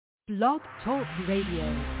Blog Talk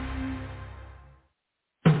Radio.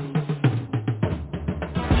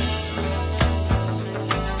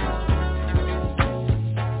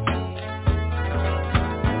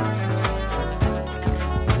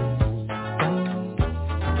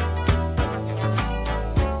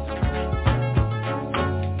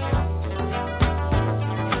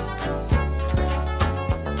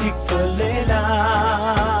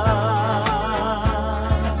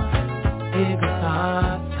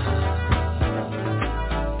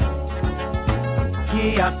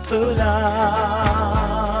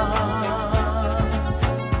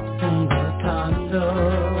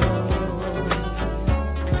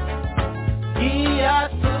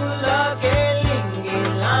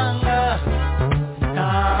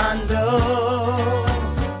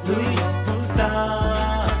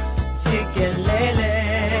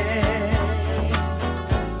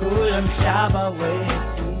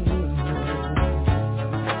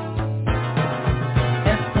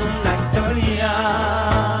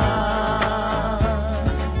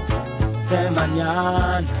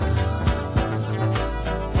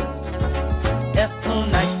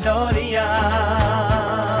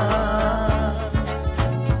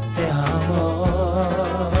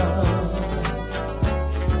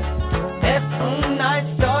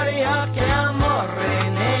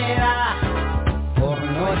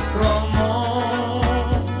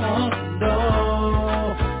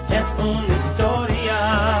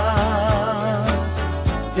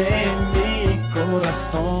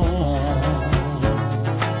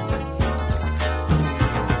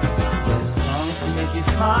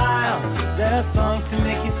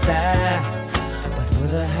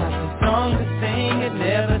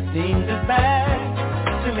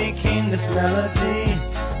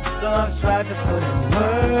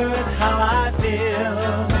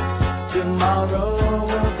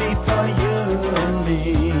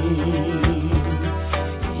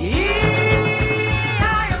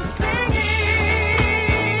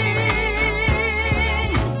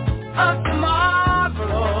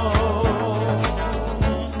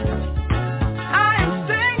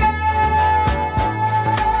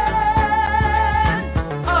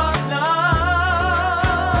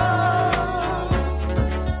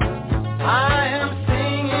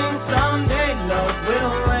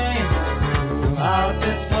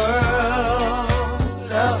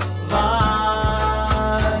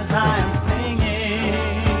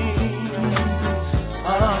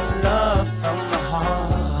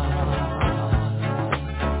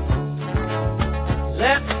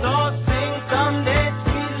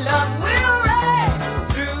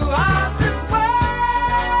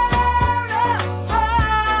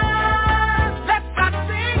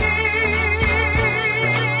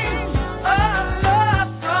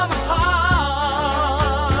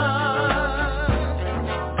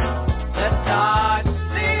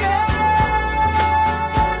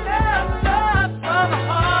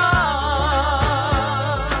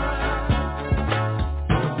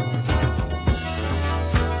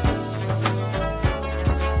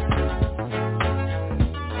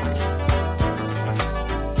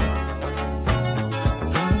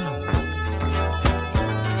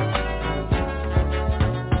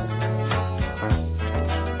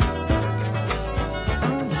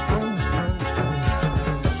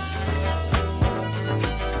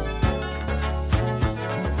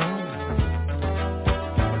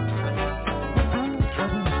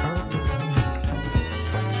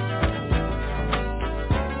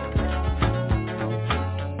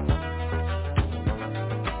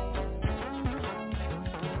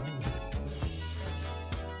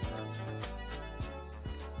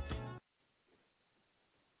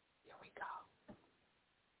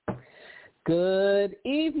 Good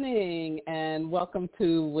evening and welcome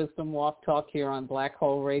to Wisdom Walk Talk here on Black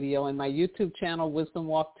Hole Radio and my YouTube channel, Wisdom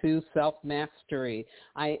Walk 2 Self-Mastery.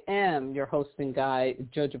 I am your host and guide,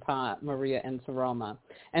 Jojopah, Maria Nsoroma.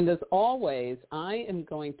 And as always, I am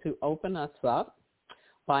going to open us up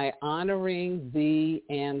by honoring the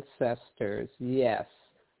ancestors. Yes.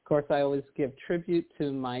 Of course, I always give tribute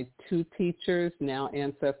to my two teachers, now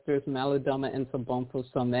ancestors, Malidoma and Sobonfo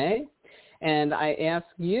Some. And I ask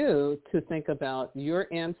you to think about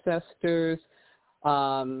your ancestors,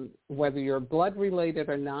 whether you're blood related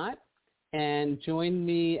or not, and join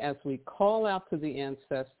me as we call out to the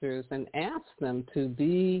ancestors and ask them to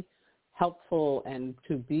be helpful and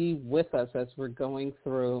to be with us as we're going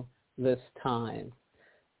through this time.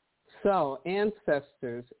 So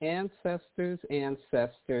ancestors, ancestors,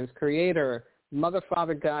 ancestors, Creator, Mother,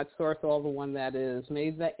 Father, God, Source, all the one that is. May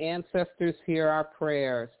the ancestors hear our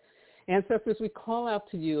prayers. Ancestors, we call out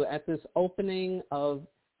to you at this opening of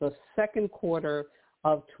the second quarter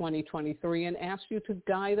of 2023 and ask you to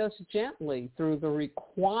guide us gently through the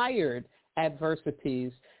required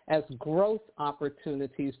adversities as growth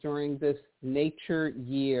opportunities during this nature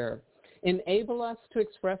year. Enable us to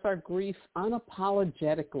express our grief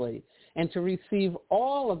unapologetically and to receive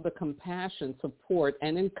all of the compassion, support,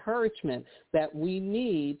 and encouragement that we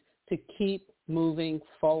need to keep moving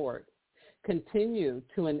forward. Continue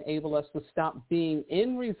to enable us to stop being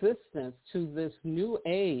in resistance to this new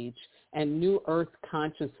age and new earth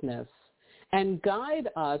consciousness, and guide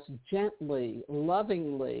us gently,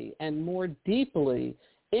 lovingly, and more deeply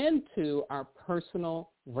into our personal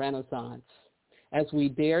renaissance. As we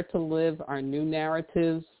dare to live our new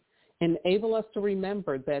narratives, enable us to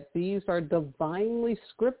remember that these are divinely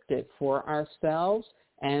scripted for ourselves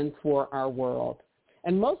and for our world.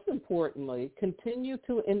 And most importantly, continue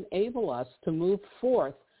to enable us to move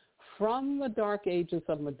forth from the dark ages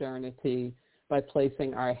of modernity by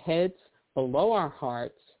placing our heads below our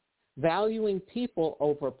hearts, valuing people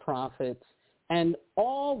over profits, and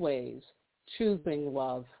always choosing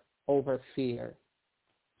love over fear.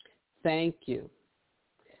 Thank you.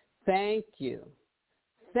 Thank you.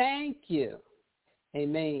 Thank you.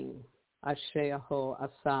 Amen. Asheaho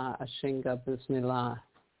asa ashinga bismillah.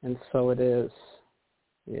 And so it is.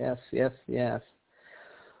 Yes, yes, yes.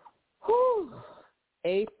 Whew.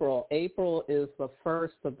 April is the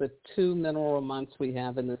first of the 2 mineral months we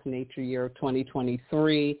have in this nature year of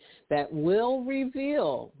 2023 that will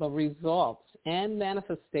reveal the results and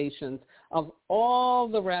manifestations of all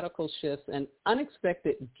the radical shifts and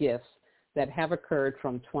unexpected gifts that have occurred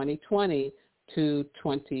from 2020 to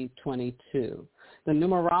 2022. The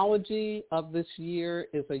numerology of this year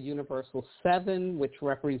is a universal 7, which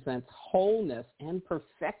represents wholeness and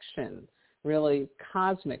perfection, really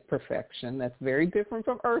cosmic perfection. That's very different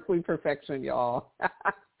from earthly perfection, y'all.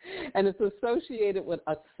 And it's associated with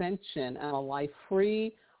ascension and a life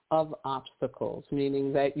free of obstacles,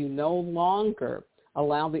 meaning that you no longer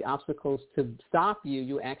allow the obstacles to stop you.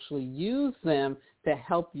 You actually use them to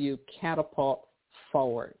help you catapult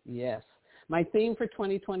forward. Yes. My theme for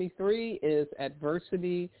 2023 is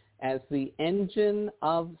adversity as the engine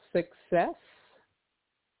of success.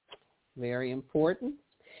 Very important.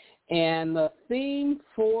 And the theme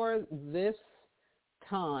for this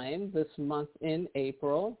time, this month in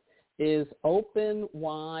April, is open,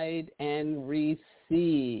 wide, and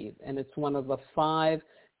receive. And it's one of the 5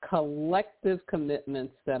 collective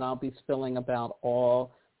commitments that I'll be spilling about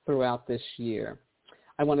all throughout this year.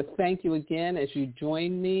 I want to thank you again as you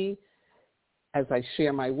join me as I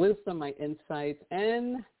share my wisdom, my insights,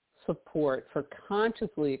 and support for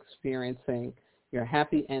consciously experiencing your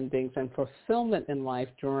happy endings and fulfillment in life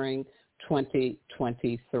during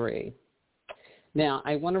 2023. Now,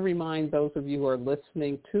 I want to remind those of you who are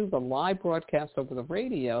listening to the live broadcast over the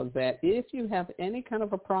radio that if you have any kind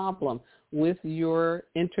of a problem with your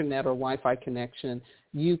internet or Wi-Fi connection,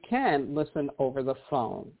 you can listen over the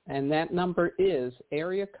phone. And that number is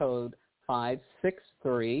area code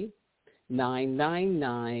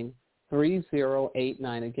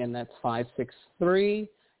 563-999-3089. Again, that's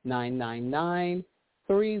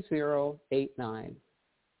 563-999-3089.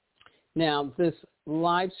 Now, this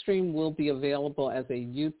live stream will be available as a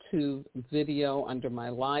YouTube video under my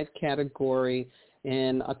live category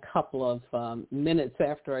in a couple of minutes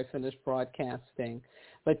after I finish broadcasting.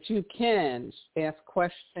 But you can ask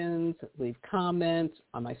questions, leave comments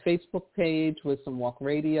on my Facebook page, Wisdom Walk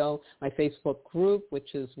Radio, my Facebook group,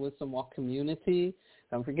 which is Wisdom Walk Community.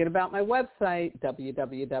 Don't forget about my website,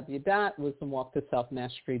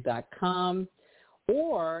 www.wisdomwalktoselfmastery.com,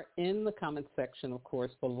 or in the comment section, of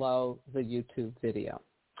course, below the YouTube video.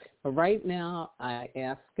 But right now, I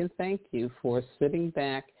ask and thank you for sitting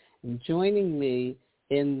back and joining me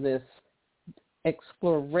in this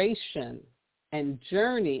exploration and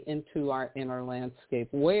journey into our inner landscape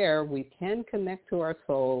where we can connect to our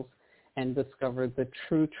souls and discover the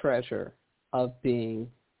true treasure of being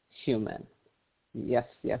human. Yes,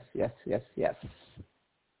 yes, yes, yes, yes.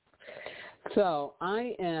 So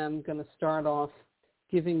I am going to start off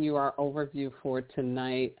giving you our overview for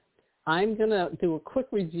tonight. I'm going to do a quick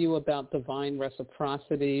review about divine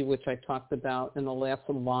reciprocity, which I talked about in the last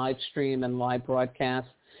live stream and live broadcast.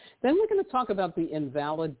 Then we're going to talk about the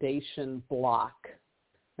invalidation block.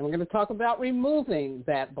 And we're going to talk about removing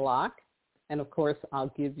that block. And, of course,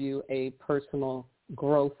 I'll give you a personal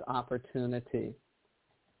growth opportunity.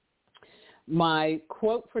 My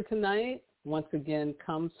quote for tonight, once again,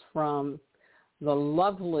 comes from the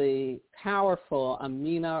lovely, powerful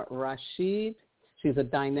Amina Rashid. She's a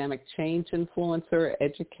dynamic change influencer,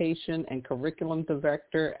 education and curriculum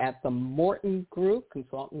director at the Morton Group,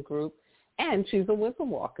 consultant group, and she's a wisdom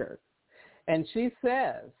walker. And she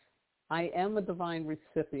says, I am a divine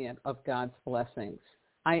recipient of God's blessings.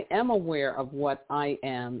 I am aware of what I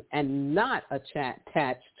am and not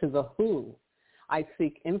attached to the who. I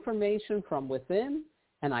seek information from within,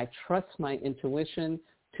 and I trust my intuition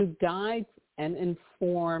to guide and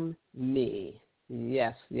inform me.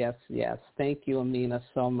 Yes, yes, yes. Thank you, Amina,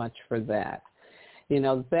 so much for that.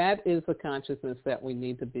 That is the consciousness that we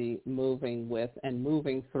need to be moving with and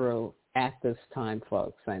moving through at this time,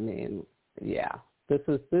 folks. I mean, yeah, this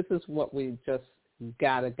is what we just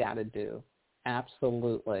gotta do.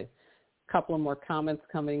 Absolutely. A couple of more comments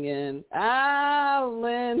coming in.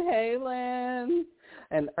 Lynn, hey, Lynn.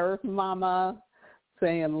 And Earth Mama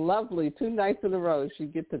saying, lovely, 2 nights in a row. She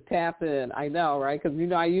get to tap in. I know, right? Because,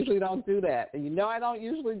 I usually don't do that. And I don't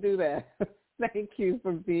usually do that. Thank you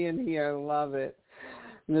for being here. Love it.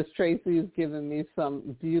 Miss Tracy has given me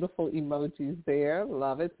some beautiful emojis there.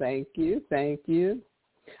 Love it. Thank you. Thank you.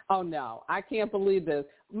 Oh, no. I can't believe this.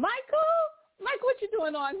 Mike, what you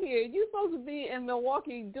doing on here? You're supposed to be in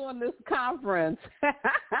Milwaukee doing this conference.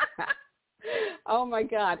 Oh, my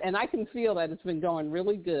God. And I can feel that it's been going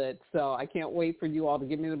really good. So I can't wait for you all to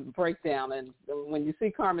give me the breakdown. And when you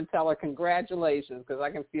see Carmen, tell her congratulations, because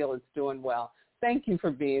I can feel it's doing well. Thank you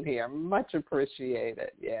for being here. Much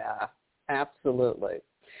appreciated. Yeah, absolutely.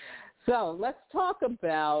 So let's talk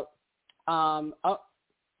about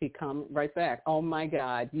he come right back. Oh, my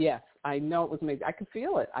God. Yes, I know it was amazing. I could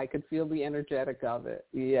feel it. I could feel the energetic of it.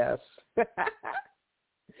 Yes.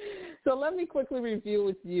 So let me quickly review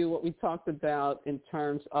with you what we talked about in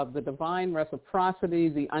terms of the divine reciprocity,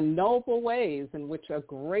 the unknowable ways in which a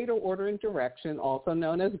greater order and direction, also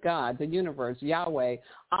known as God, the universe, Yahweh,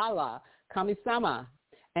 Allah, Kami-sama,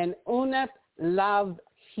 and Unat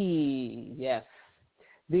Lavhi. Yes.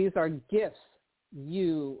 These are gifts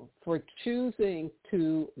you for choosing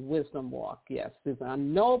to wisdom walk. Yes, there's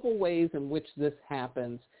unknowable ways in which this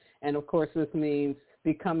happens. And, of course, this means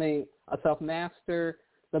becoming a self-master,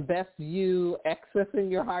 the best you, accessing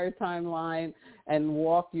your higher timeline, and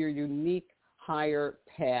walk your unique higher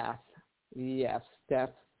path. Yes,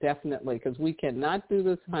 definitely, because we cannot do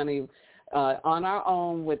this, honey, on our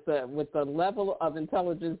own with the level of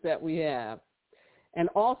intelligence that we have. And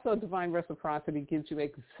also divine reciprocity gives you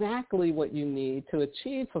exactly what you need to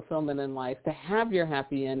achieve fulfillment in life, to have your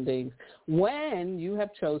happy endings when you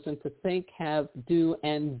have chosen to think, have, do,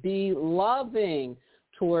 and be loving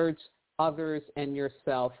towards others and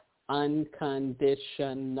yourself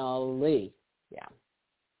unconditionally.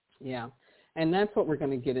 Yeah. And that's what we're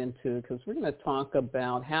going to get into, because we're going to talk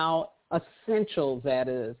about how essential that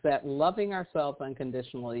is, that loving ourselves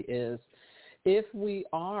unconditionally is, if we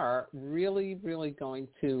are really, really going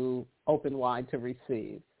to open wide to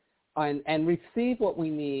receive and receive what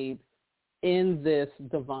we need in this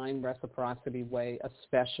divine reciprocity way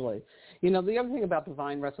especially. The other thing about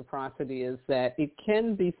divine reciprocity is that it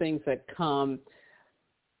can be things that come,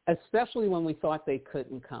 especially when we thought they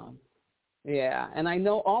couldn't come. Yeah, and I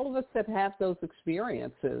know all of us have had those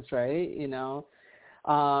experiences, right?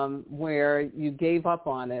 Where you gave up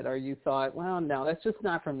on it, or you thought, well, no, that's just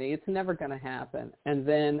not for me. It's never going to happen. And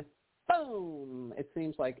then, boom, it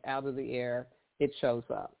seems like out of the air, it shows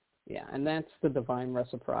up. Yeah, and that's the divine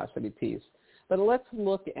reciprocity piece. But let's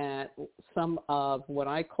look at some of what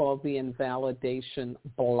I call the invalidation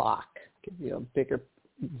block. Give you a bigger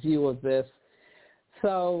view of this.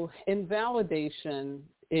 So invalidation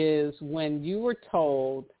is when you were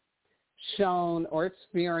told, shown, or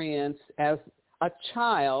experienced as a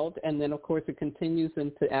child, and then, of course, it continues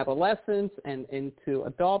into adolescence and into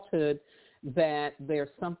adulthood, that there's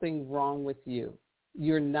something wrong with you.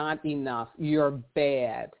 You're not enough. You're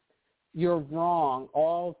bad. You're wrong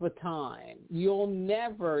all the time. You'll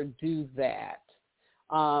never do that.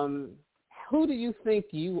 Who do you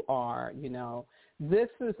think you are? This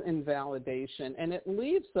is invalidation, and it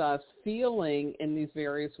leaves us feeling in these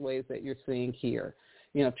various ways that you're seeing here.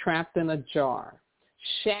 Trapped in a jar,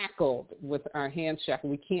 shackled with our hands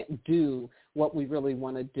shackled. We can't do what we really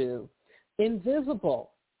want to do.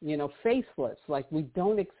 Invisible, faceless, like we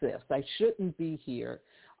don't exist. I shouldn't be here.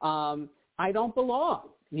 I don't belong,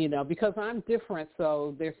 because I'm different,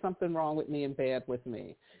 so there's something wrong with me and bad with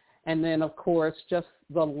me. And then, of course, just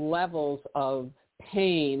the levels of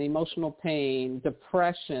pain, emotional pain,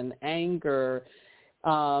 depression, anger,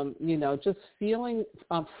 just feeling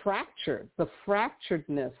fractured, the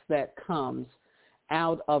fracturedness that comes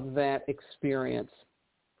out of that experience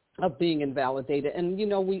of being invalidated. And,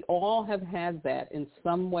 we all have had that in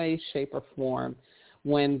some way, shape, or form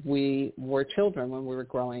when we were children, when we were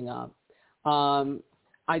growing up.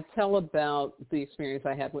 I tell about the experience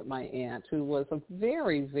I had with my aunt, who was a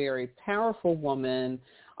very, very powerful woman,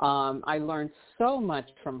 I learned so much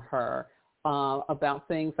from her about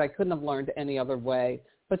things I couldn't have learned any other way.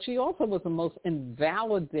 But she also was the most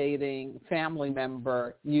invalidating family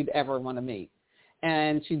member you'd ever want to meet.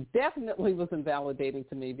 And she definitely was invalidating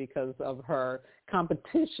to me because of her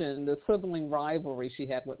competition, the sibling rivalry she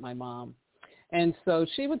had with my mom. And so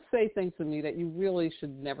she would say things to me that you really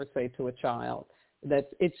should never say to a child,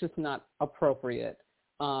 that it's just not appropriate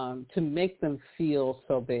to make them feel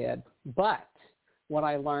so bad. But what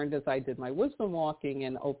I learned as I did my wisdom walking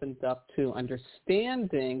and opened up to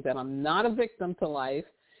understanding that I'm not a victim to life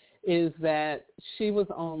is that she was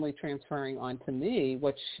only transferring onto me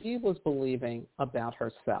what she was believing about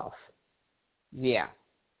herself. Yeah,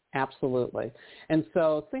 absolutely. And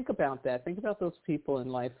so think about that. Think about those people in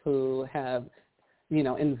life who have,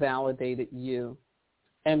 invalidated you,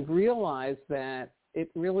 and realize that it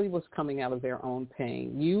really was coming out of their own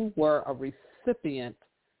pain. You were a recipient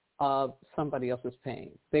of somebody else's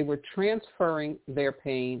pain. They were transferring their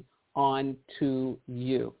pain onto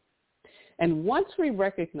you. And once we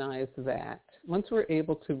recognize that, once we're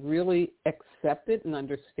able to really accept it and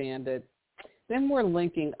understand it, then we're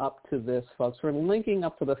linking up to this, folks. We're linking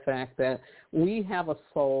up to the fact that we have a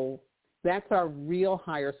soul. That's our real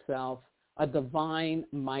higher self, a divine,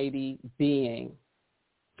 mighty being.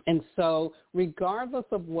 And so regardless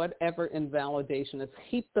of whatever invalidation is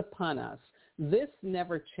heaped upon us, this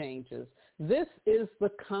never changes. This is the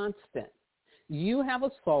constant. You have a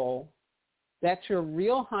soul. That's your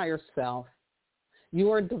real higher self.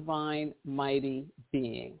 You are a divine, mighty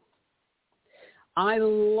being. I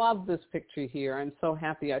love this picture here. I'm so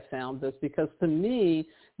happy I found this because to me,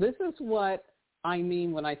 this is what I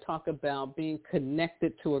mean when I talk about being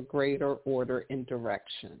connected to a greater order and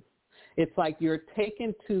direction. It's like you're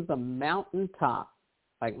taken to the mountaintop.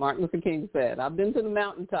 Like Martin Luther King said, I've been to the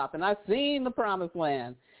mountaintop and I've seen the promised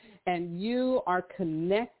land. And you are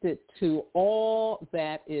connected to all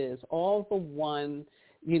that is, all the one,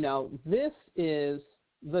 this is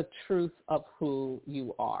the truth of who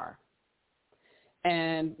you are.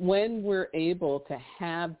 And when we're able to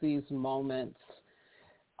have these moments,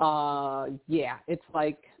 it's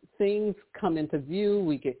like things come into view,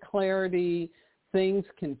 we get clarity, things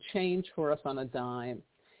can change for us on a dime.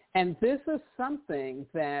 And this is something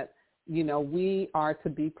that, we are to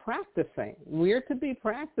be practicing. We're to be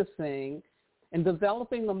practicing and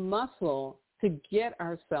developing the muscle to get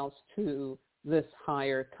ourselves to this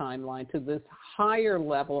higher timeline, to this higher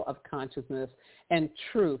level of consciousness and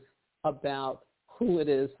truth about who it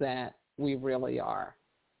is that we really are.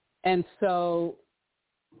 And so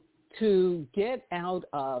to get out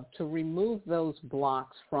of, to remove those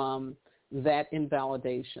blocks from that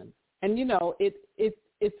invalidation. And,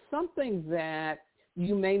 it's something that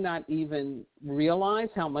you may not even realize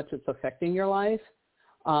how much it's affecting your life.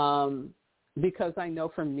 Because I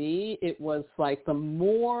know for me, it was like the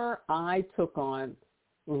more I took on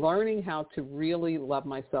learning how to really love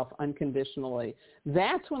myself unconditionally,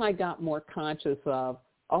 that's when I got more conscious of,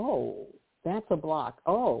 oh, that's a block.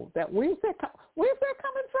 Oh, where's that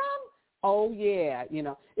coming from? Oh, yeah.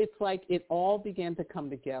 It's like it all began to come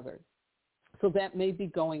together. So that may be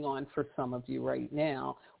going on for some of you right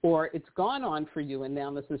now, or it's gone on for you, and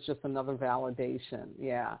now this is just another validation,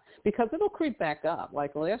 because it'll creep back up.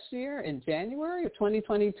 Like last year in January of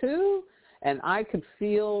 2022, and I could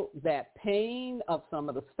feel that pain of some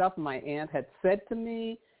of the stuff my aunt had said to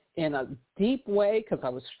me in a deep way because I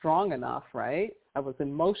was strong enough, right? I was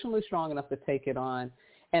emotionally strong enough to take it on.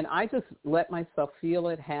 And I just let myself feel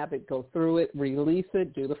it, have it, go through it, release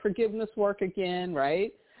it, do the forgiveness work again,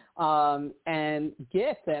 right? And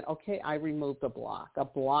get that, okay, I removed a block. A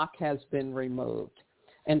block has been removed.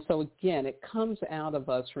 And so, again, it comes out of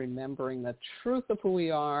us remembering the truth of who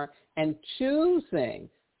we are and choosing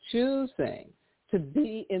to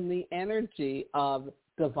be in the energy of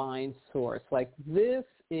divine source. Like this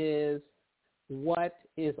is what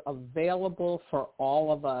is available for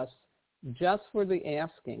all of us, just for the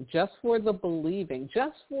asking, just for the believing,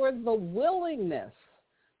 just for the willingness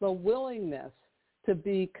to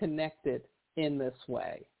be connected in this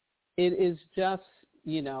way. It is just,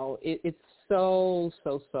 it's so,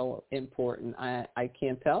 so, so important. I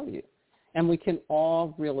can't tell you. And we can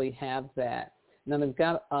all really have that. And then I've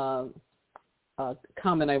got a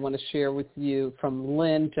comment I want to share with you from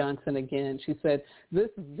Lynn Johnson again. She said, this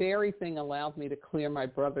very thing allowed me to clear my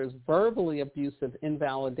brother's verbally abusive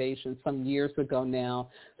invalidation some years ago now,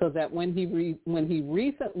 so that when he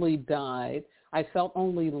recently died, I felt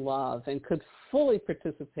only love and could fully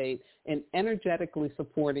participate in energetically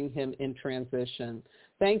supporting him in transition.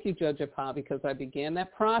 Thank you, Jojopah, because I began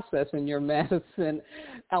that process in your medicine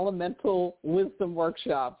elemental wisdom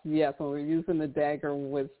workshops. Yes, when we're using the dagger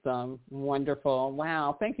wisdom. Wonderful.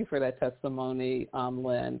 Wow. Thank you for that testimony,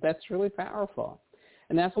 Lynn. That's really powerful.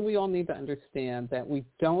 And that's what we all need to understand, that we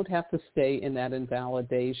don't have to stay in that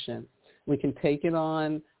invalidation. We can take it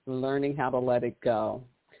on, learning how to let it go.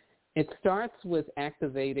 It starts with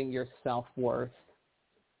activating your self-worth.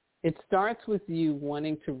 It starts with you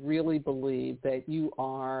wanting to really believe that you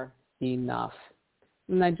are enough.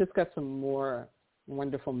 And I just got some more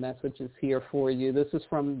wonderful messages here for you. This is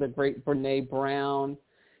from the great Brene Brown.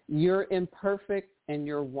 You're imperfect and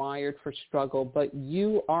you're wired for struggle, but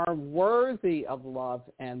you are worthy of love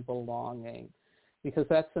and belonging. Because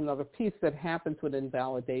that's another piece that happens with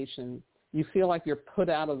invalidation. You feel like you're put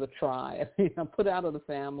out of the tribe, put out of the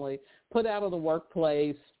family, put out of the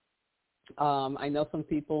workplace. I know some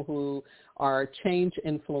people who are change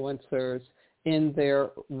influencers in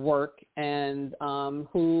their work and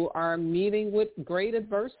who are meeting with great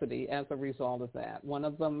adversity as a result of that. One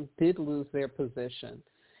of them did lose their position.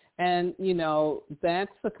 And,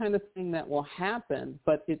 that's the kind of thing that will happen,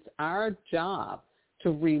 but it's our job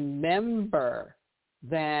to remember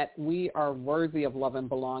that we are worthy of love and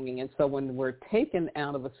belonging. And so when we're taken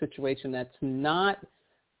out of a situation that's not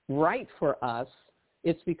right for us,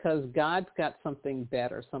 it's because God's got something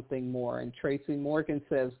better, something more. And Tracy Morgan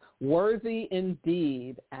says, worthy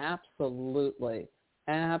indeed. Absolutely.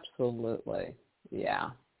 Absolutely. Yeah.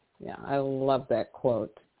 I love that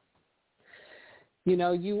quote.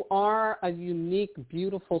 You are a unique,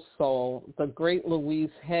 beautiful soul, the great Louise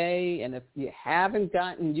Hay, and if you haven't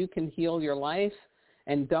gotten You Can Heal Your Life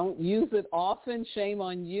and don't use it often, shame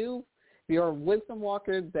on you. If you're a wisdom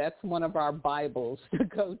walker, that's one of our Bibles to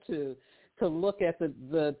go to look at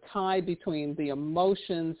the tie between the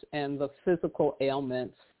emotions and the physical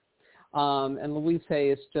ailments. And Louise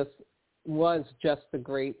Hay was just a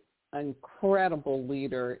great, incredible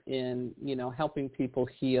leader in, helping people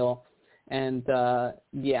heal. And,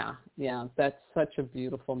 that's such a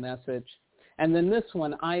beautiful message. And then this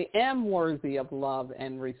one, I am worthy of love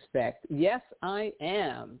and respect. Yes, I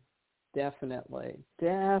am. Definitely.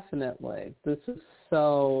 This is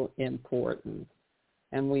so important.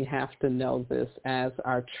 And we have to know this as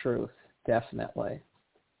our truth, definitely.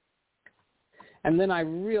 And then I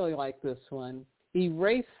really like this one.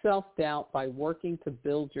 Erase self-doubt by working to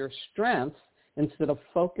build your strengths instead of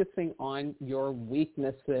focusing on your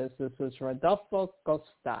weaknesses. This is Rodolfo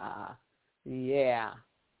Costa. Yeah.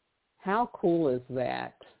 How cool is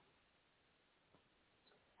that?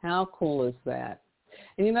 How cool is that?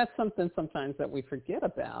 And that's something sometimes that we forget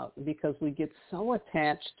about because we get so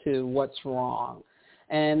attached to what's wrong.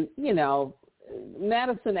 And,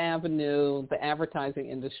 Madison Avenue, the advertising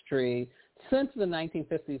industry, since the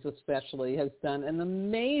 1950s especially, has done an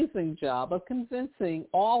amazing job of convincing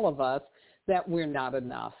all of us that we're not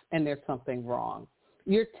enough and there's something wrong.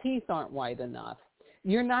 Your teeth aren't white enough.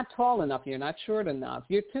 You're not tall enough. You're not short enough.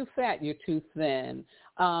 You're too fat. You're too thin.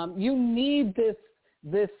 You need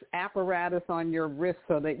this apparatus on your wrist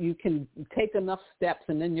so that you can take enough steps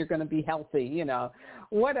and then you're going to be healthy,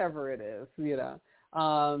 whatever it is,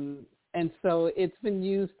 And so it's been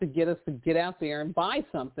used to get us to get out there and buy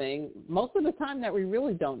something, most of the time that we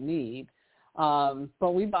really don't need,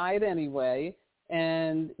 but we buy it anyway.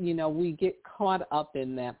 And, we get caught up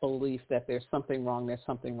in that belief that there's something wrong, there's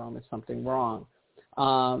something wrong, there's something wrong.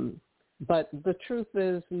 But the truth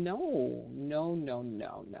is, no.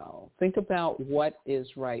 Think about what is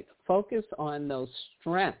right. Focus on those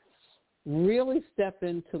strengths. Really step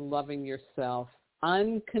into loving yourself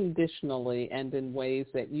unconditionally and in ways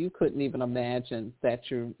that you couldn't even imagine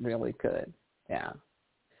that you really could. Yeah.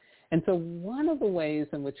 And so one of the ways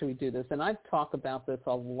in which we do this, and I've talked about this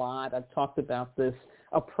a lot, I've talked about this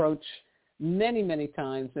approach many, many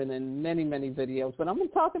times and in many, many videos, but I'm going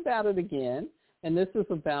to talk about it again. And this is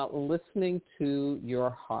about listening to your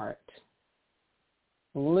heart.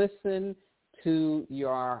 Listen to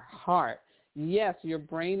your heart. Yes, your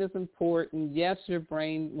brain is important. Yes, your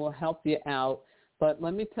brain will help you out. But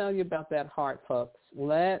let me tell you about that heart, folks.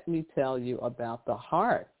 Let me tell you about the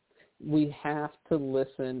heart. We have to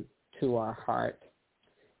listen to our heart.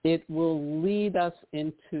 It will lead us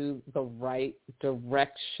into the right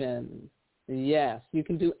direction. Yes, you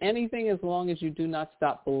can do anything as long as you do not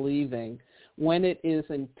stop believing. When it is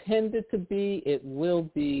intended to be, it will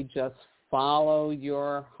be. Just follow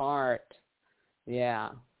your heart. Yeah.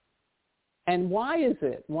 And why is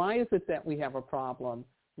it? Why is it that we have a problem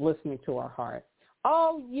listening to our heart?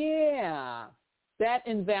 Oh, yeah, that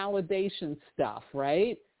invalidation stuff,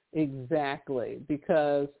 right? Exactly.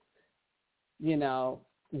 Because, you know,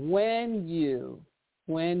 when you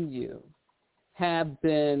have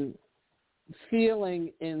been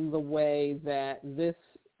feeling in the way that this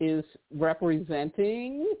is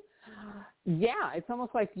representing, yeah, it's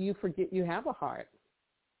almost like you forget you have a heart.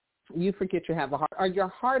 You forget you have a heart. Or your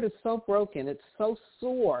heart is so broken, it's so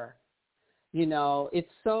sore, you know, it's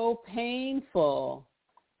so painful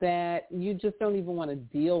that you just don't even want to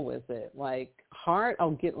deal with it. Like, heart,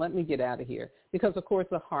 let me get out of here. Because, of course,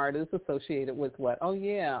 the heart is associated with what? Oh,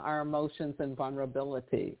 yeah, our emotions and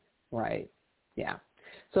vulnerability, right? Yeah.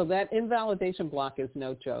 So that invalidation block is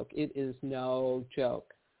no joke. It is no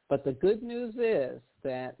joke. But the good news is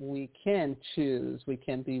that we can choose, we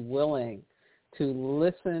can be willing to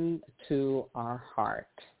listen to our heart.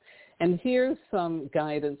 And here's some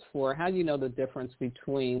guidance for how you know the difference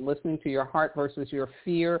between listening to your heart versus your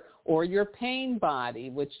fear or your pain body,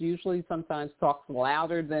 which usually sometimes talks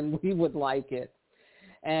louder than we would like it.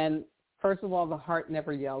 And first of all, the heart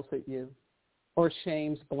never yells at you or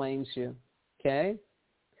shames, blames you, okay?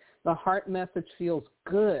 The heart message feels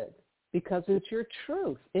good because it's your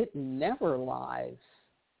truth. It never lies.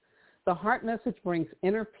 The heart message brings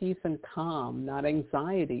inner peace and calm, not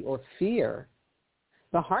anxiety or fear.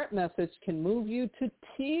 The heart message can move you to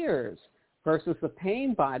tears versus the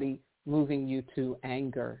pain body moving you to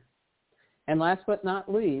anger. And last but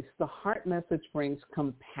not least, the heart message brings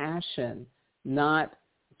compassion, not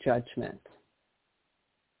judgment.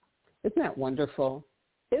 Isn't that wonderful?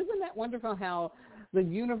 Isn't that wonderful how the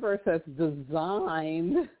universe has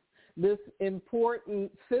designed this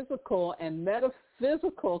important physical and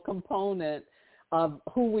metaphysical component of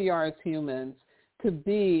who we are as humans to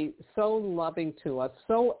be so loving to us,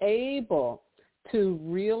 so able to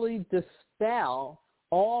really dispel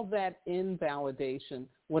all that invalidation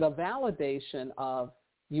with a validation of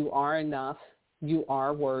you are enough, you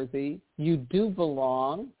are worthy, you do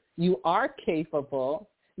belong, you are capable,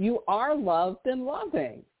 you are loved and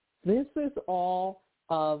loving. This is all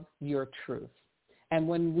of your truth. And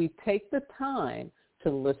when we take the time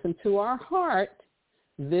to listen to our heart,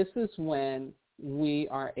 this is when we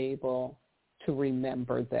are able to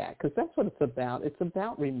remember that, because that's what it's about. It's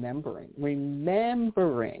about remembering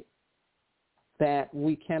that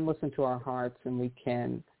we can listen to our hearts and we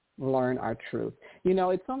can learn our truth. You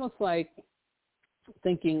know, it's almost like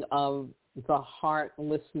thinking of the heart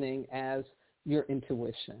listening as your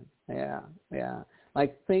intuition. Yeah.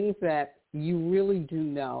 Like things that you really do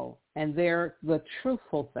know, and they're the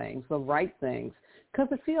truthful things, the right things, because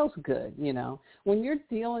it feels good, you know. When you're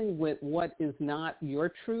dealing with what is not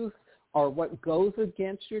your truth or what goes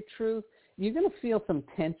against your truth, you're going to feel some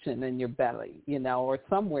tension in your belly, you know, or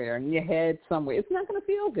somewhere in your head somewhere. It's not going to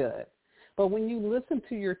feel good. But when you listen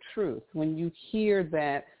to your truth, when you hear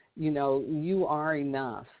that, you know, you are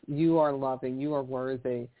enough, you are loving, you are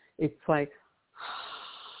worthy, it's like,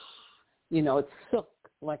 you know, it's silk,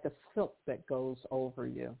 like a silk that goes over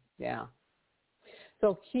you. Yeah.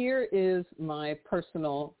 So here is my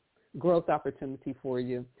personal growth opportunity for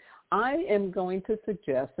you. I am going to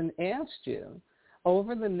suggest and ask you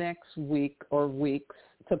over the next week or weeks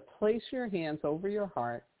to place your hands over your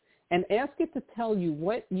heart and ask it to tell you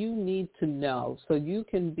what you need to know so you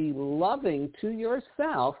can be loving to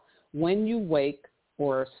yourself when you wake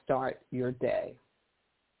or start your day.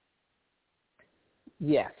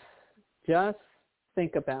 Yes, just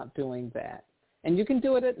think about doing that. And you can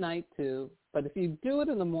do it at night too, but if you do it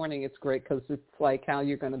in the morning, it's great because it's like how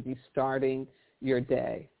you're going to be starting your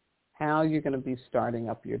day, how you're going to be starting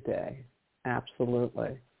up your day.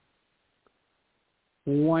 Absolutely.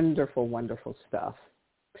 Wonderful, wonderful stuff.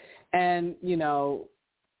 And, you know,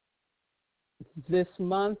 this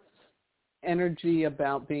month's energy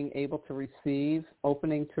about being able to receive,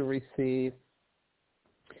 opening to receive,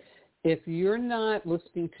 if you're not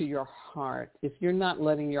listening to your heart, if you're not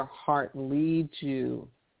letting your heart lead you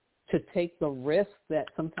to take the risks that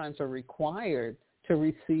sometimes are required to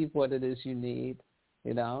receive what it is you need,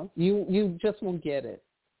 you know, you just won't get it.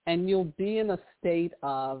 And you'll be in a state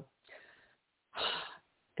of,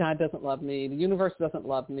 God doesn't love me, the universe doesn't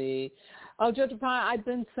love me. Oh, Jojopah, I've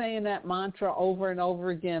been saying that mantra over and over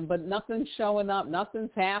again, but nothing's showing up, nothing's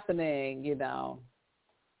happening, you know.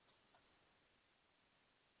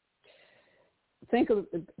 Think of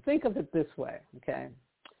it this way, okay,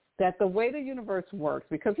 that the way the universe works,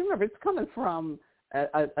 because remember, it's coming from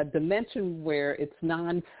a dimension where it's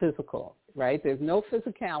non-physical, right? There's no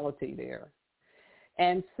physicality there.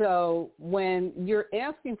 And so when you're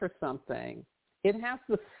asking for something, it has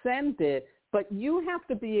to send it, but you have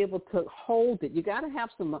to be able to hold it. You got to have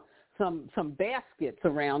some some baskets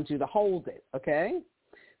around you to hold it, okay?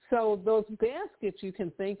 So those baskets you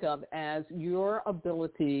can think of as your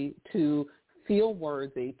ability to feel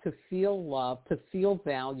worthy, to feel loved, to feel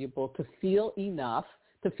valuable, to feel enough,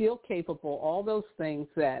 to feel capable, all those things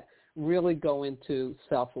that really go into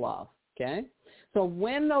self-love, okay? So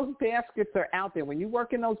when those baskets are out there, when you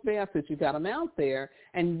work in those baskets, you got them out there,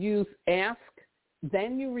 and you ask,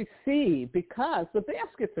 then you receive because the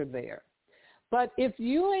baskets are there. But if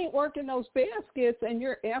you ain't working those baskets and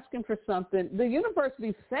you're asking for something, the universe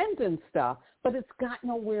be sending stuff, but it's got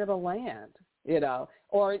nowhere to land, you know,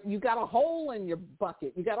 or you got a hole in your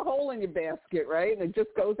bucket, you got a hole in your basket, right? And it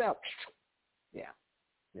just goes out. Yeah.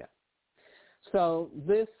 So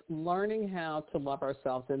this learning how to love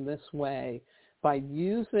ourselves in this way by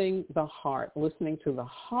using the heart, listening to the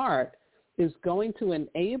heart, is going to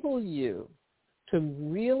enable you to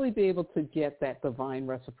really be able to get that divine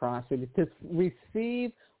reciprocity, to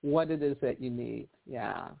receive what it is that you need.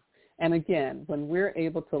 Yeah. And again, when we're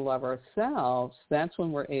able to love ourselves, that's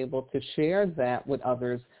when we're able to share that with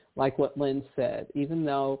others, like what Lynn said. Even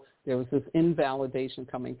though there was this invalidation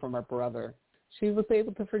coming from her brother, she was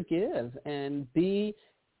able to forgive and be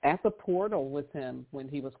at the portal with him when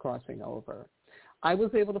he was crossing over. I was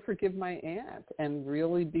able to forgive my aunt and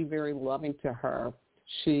really be very loving to her.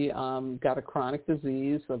 She got a chronic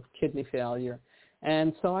disease of kidney failure,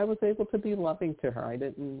 and so I was able to be loving to her. I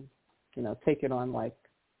didn't, take it on like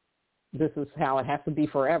this is how it has to be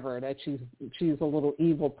forever, that she's a little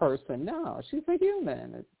evil person. No, she's a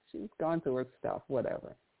human. She's gone through her stuff,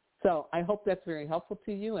 whatever. So I hope that's very helpful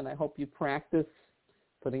to you, and I hope you practice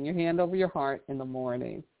putting your hand over your heart in the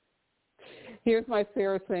morning. Here's my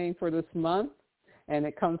Sarah saying for this month, and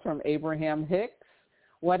it comes from Abraham Hicks.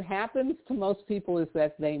 What happens to most people is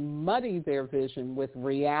that they muddy their vision with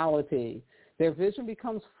reality. Their vision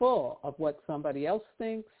becomes full of what somebody else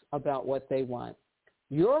thinks about what they want.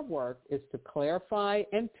 Your work is to clarify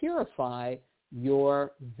and purify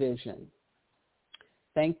your vision.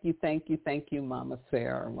 Thank you, Mama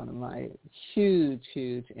Sarah, one of my huge,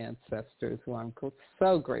 huge ancestors who I'm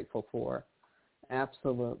so grateful for.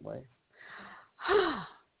 Absolutely.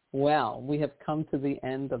 Well, we have come to the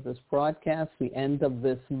end of this broadcast, the end of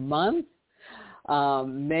this month.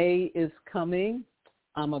 May is coming.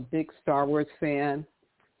 I'm a big Star Wars fan,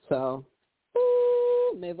 so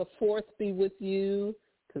may the 4th be with you,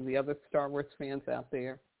 to the other Star Wars fans out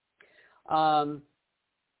there.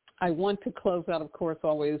 I want to close out, of course,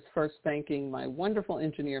 always first thanking my wonderful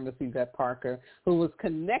engineer, Miss Yvette Parker, who was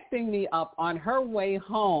connecting me up on her way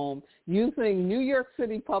home using New York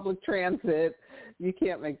City public transit. You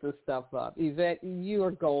can't make this stuff up. Yvette, you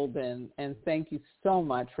are golden, and thank you so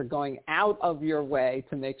much for going out of your way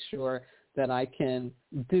to make sure that I can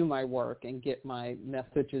do my work and get my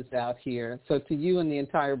messages out here. So to you and the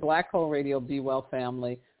entire Black Hole Radio Be Well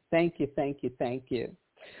family, thank you.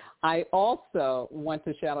 I also want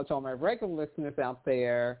to shout out to all my regular listeners out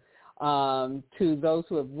there, to those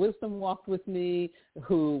who have wisdom walked with me,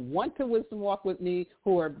 who want to wisdom walk with me,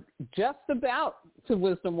 who are just about to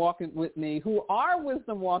wisdom walk with me, who are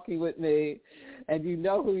wisdom walking with me, and you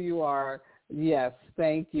know who you are. Yes,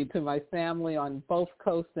 thank you. To my family on both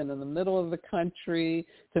coasts and in the middle of the country,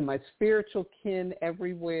 to my spiritual kin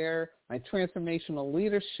everywhere, my transformational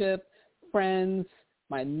leadership friends,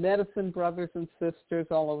 my medicine brothers and sisters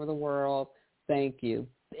all over the world, thank you.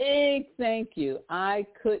 Big thank you. I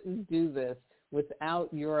couldn't do this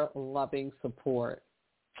without your loving support.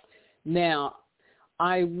 Now,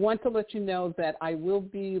 I want to let you know that I will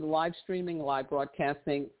be live streaming, live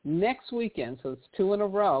broadcasting next weekend, so it's 2 in a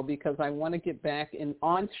row, because I want to get back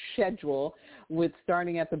on schedule with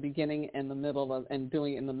starting at the beginning and the middle and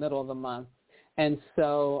doing it in the middle of the month. And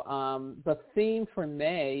so the theme for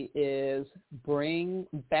May is Bring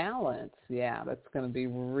Balance. Yeah, that's going to be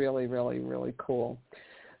really, really, really cool.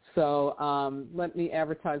 So let me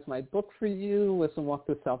advertise my book for you, Wisdom Walk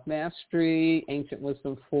to Self-Mastery, Ancient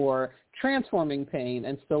Wisdom for Transforming Pain,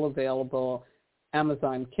 and still available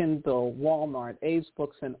Amazon, Kindle, Walmart, Abe's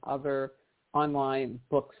Books, and other online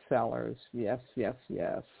booksellers. Yes.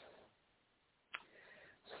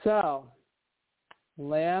 So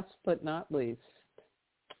last but not least,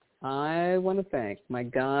 I want to thank my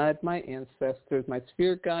God, my ancestors, my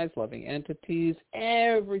spirit guides, loving entities,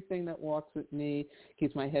 everything that walks with me,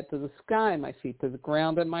 keeps my head to the sky, my feet to the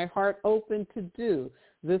ground, and my heart open to do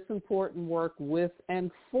this important work with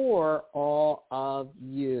and for all of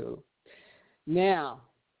you. Now,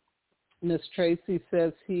 Miss Tracy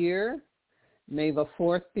says here, may the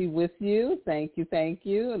 4th be with you. Thank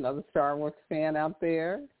you. Another Star Wars fan out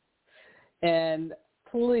there. And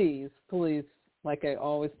please, like I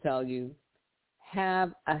always tell you,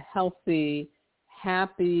 have a healthy,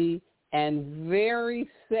 happy, and very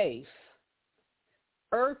safe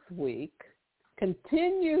Earth Week.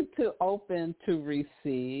 Continue to open to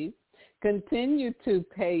receive. Continue to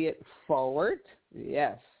pay it forward.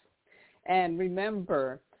 Yes. And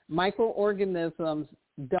remember, microorganisms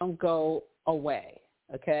don't go away,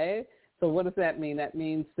 okay? So what does that mean? That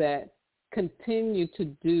means that continue to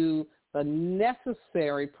do the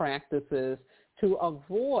necessary practices to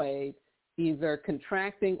avoid either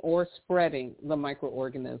contracting or spreading the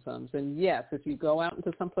microorganisms. And yes, if you go out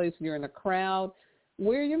into some place, you're in a crowd,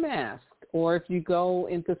 wear your mask. Or if you go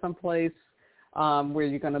into some place where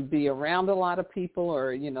you're going to be around a lot of people,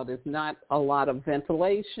 or, there's not a lot of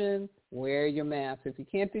ventilation, wear your mask. If you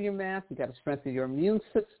can't do your mask, you got to strengthen your immune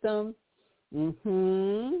system.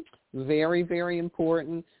 Very, very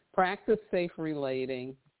important. Practice safe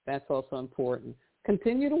relating. That's also important.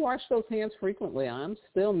 Continue to wash those hands frequently. I'm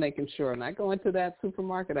still making sure. When I go into that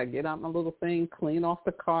supermarket, I get out my little thing, clean off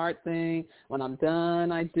the cart thing. When I'm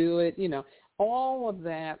done, I do it. All of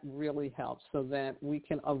that really helps so that we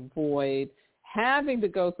can avoid having to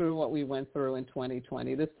go through what we went through in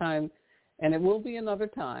 2020. This time, and it will be another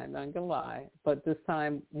time, I'm going to lie, but this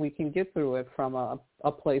time we can get through it from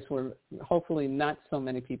a place where hopefully not so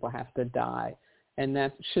many people have to die. And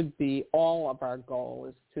that should be all of our goal,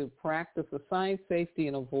 is to practice assigned safety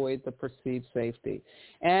and avoid the perceived safety.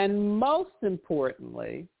 And most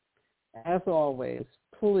importantly, as always,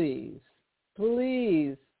 please,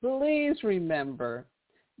 please, please remember,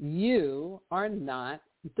 you are not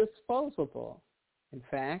disposable. In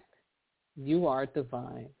fact, you are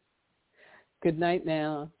divine. Good night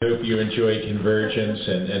now. I hope you enjoy Convergence,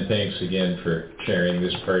 and thanks again for sharing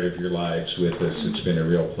this part of your lives with us. It's been a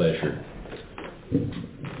real pleasure.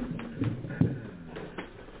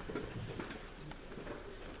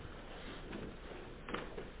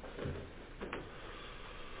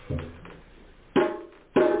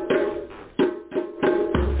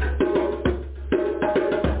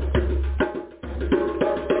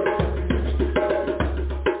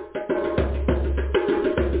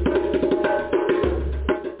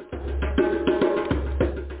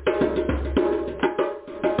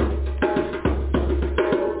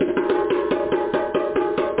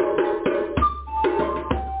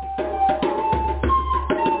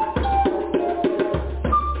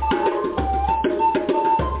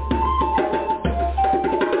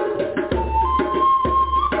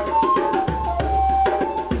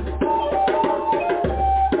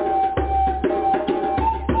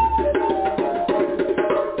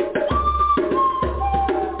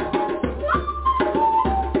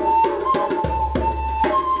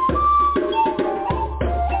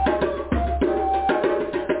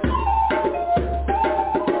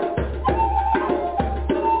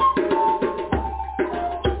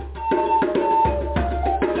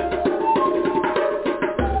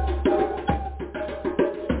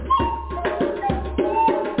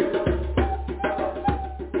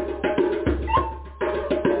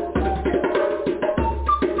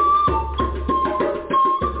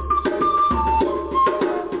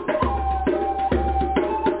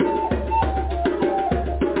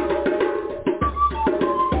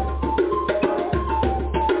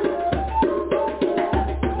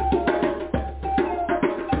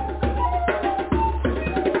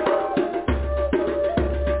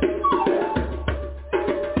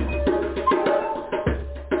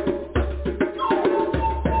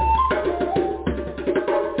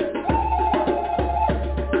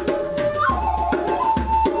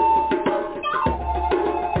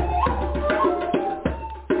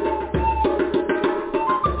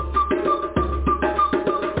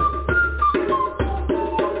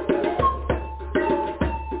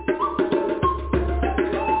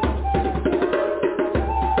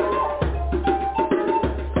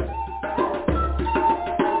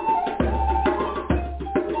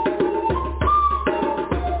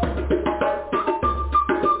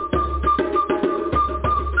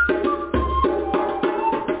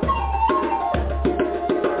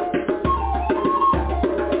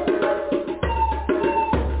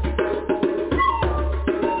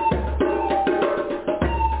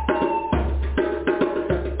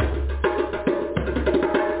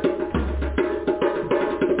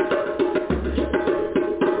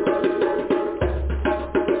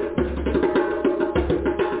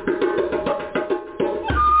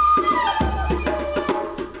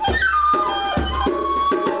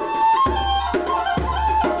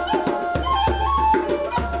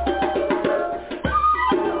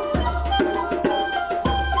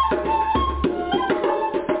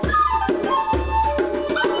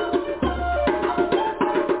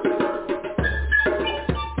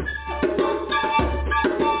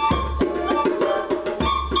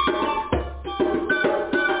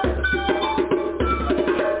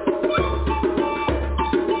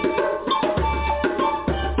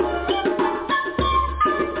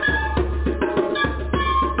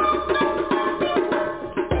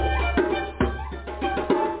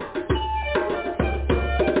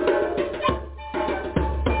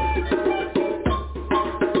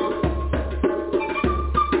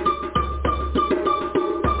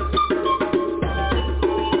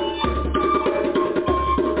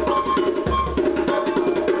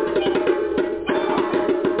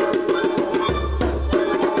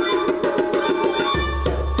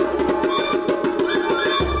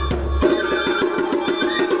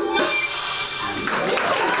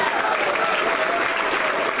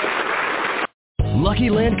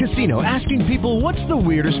 Casino asking people, what's the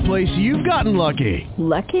weirdest place you've gotten lucky?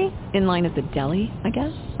 Lucky? In line at the deli, I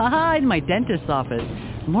guess? Aha, in my dentist's office.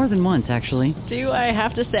 More than once, actually. Do I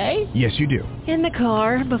have to say? Yes, you do. In the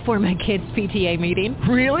car before my kids' PTA meeting.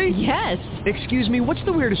 Really? Yes. Excuse me, what's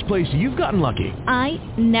the weirdest place you've gotten lucky? I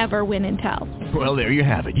never win and tell. Well, there you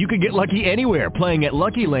have it. You can get lucky anywhere, playing at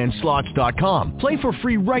LuckyLandSlots.com. Play for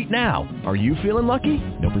free right now. Are you feeling lucky?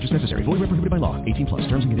 No purchase necessary. Void where prohibited by law. 18+.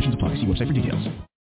 Terms and conditions apply. See website for details.